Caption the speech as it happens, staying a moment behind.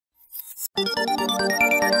Welcome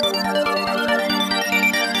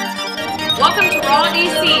to Raw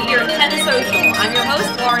DC here at Penn Social. I'm your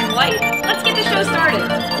host, Lauren White. Let's get the show started.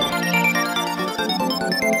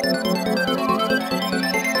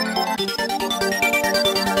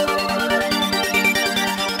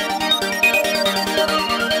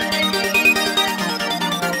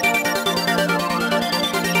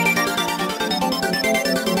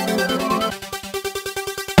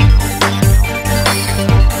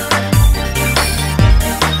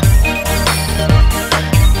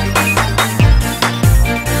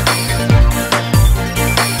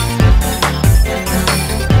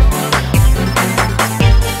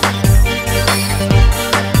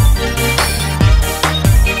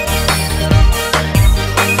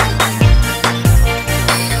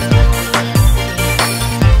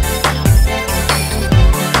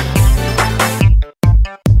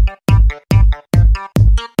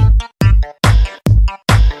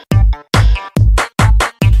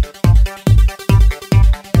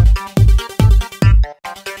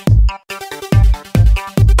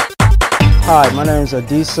 Hi, my name is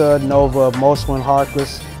ADISA, NOVAH,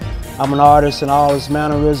 MOSWEN-HARKLESS. I'm an artist in all its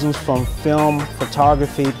mannerisms, from film,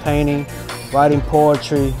 photography, painting, writing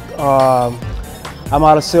poetry. I'm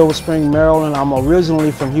out of Silver Spring, Maryland. I'm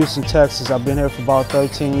originally from Houston, Texas. I've been here for about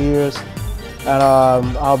 13 years. And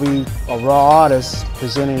I'll be a raw artist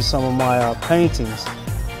presenting some of my paintings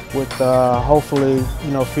with hopefully,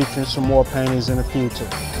 featuring some more paintings in the future.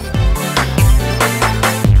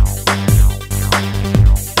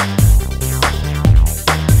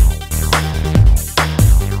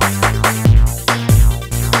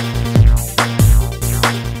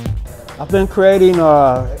 I've been creating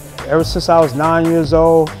ever since I was 9 years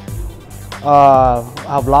old.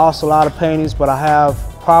 I've lost a lot of paintings, but I have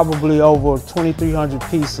probably over 2,300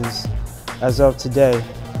 pieces as of today.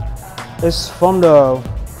 It's from the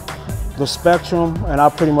spectrum, and I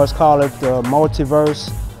pretty much call it the multiverse.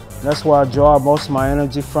 That's where I draw most of my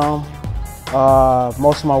energy from.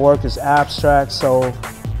 Most of my work is abstract, so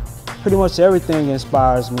pretty much everything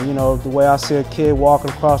inspires me. The way I see a kid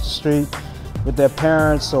walking across the street with their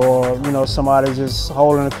parents, or somebody just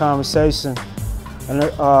holding a conversation, and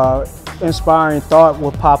inspiring thought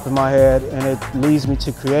will pop in my head, and it leads me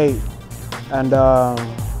to create. And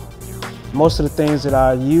most of the things that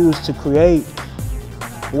I use to create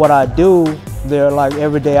what I do, they're like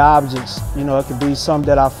everyday objects. It could be something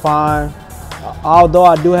that I find, although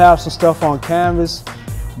I do have some stuff on canvas,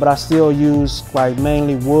 but I still use like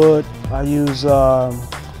mainly wood. I use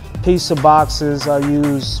pizza boxes, I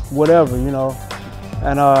use whatever, and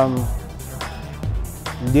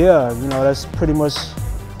yeah, that's pretty much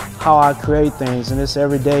how I create things in this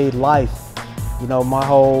everyday life. My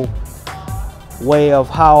whole way of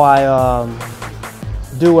how I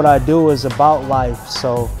do what I do is about life,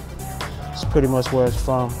 so it's pretty much where it's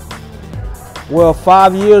from. Well,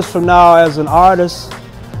 5 years from now as an artist,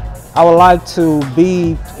 I would like to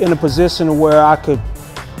be in a position where I could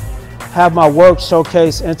have my work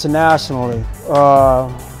showcased internationally. I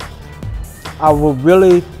would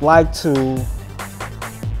really like to,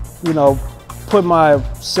 put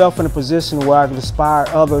myself in a position where I can inspire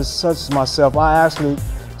others such as myself. I actually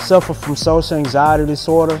suffer from social anxiety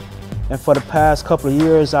disorder, and for the past couple of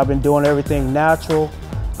years I've been doing everything natural.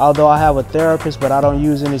 Although I have a therapist, but I don't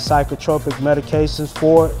use any psychotropic medications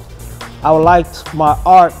for it. I would like my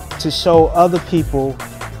art to show other people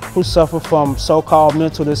who suffer from so-called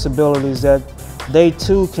mental disabilities that they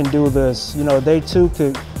too can do this. They too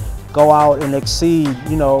could go out and exceed,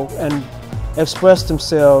 and express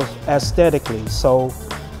themselves aesthetically. So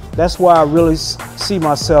that's where I really see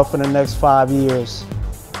myself in the next 5 years.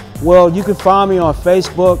 Well, you can find me on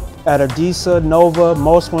Facebook at ADISA, NOVAH,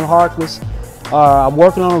 MOSWEN-HARKLESS. I'm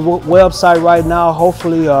working on a website right now,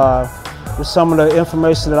 hopefully with some of the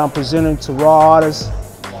information that I'm presenting to raw artists,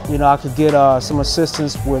 I could get some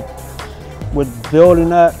assistance with building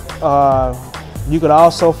that. You could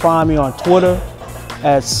also find me on Twitter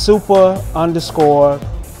at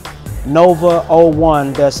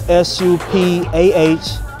super_NOVAH01. That's SUPAH_NOVAH,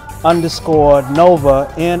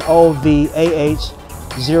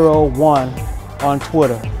 NOVAH01 on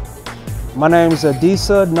Twitter. My name is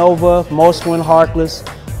ADISA, NOVAH, MOSWEN-HARKLESS,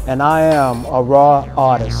 and I am a raw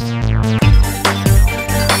artist.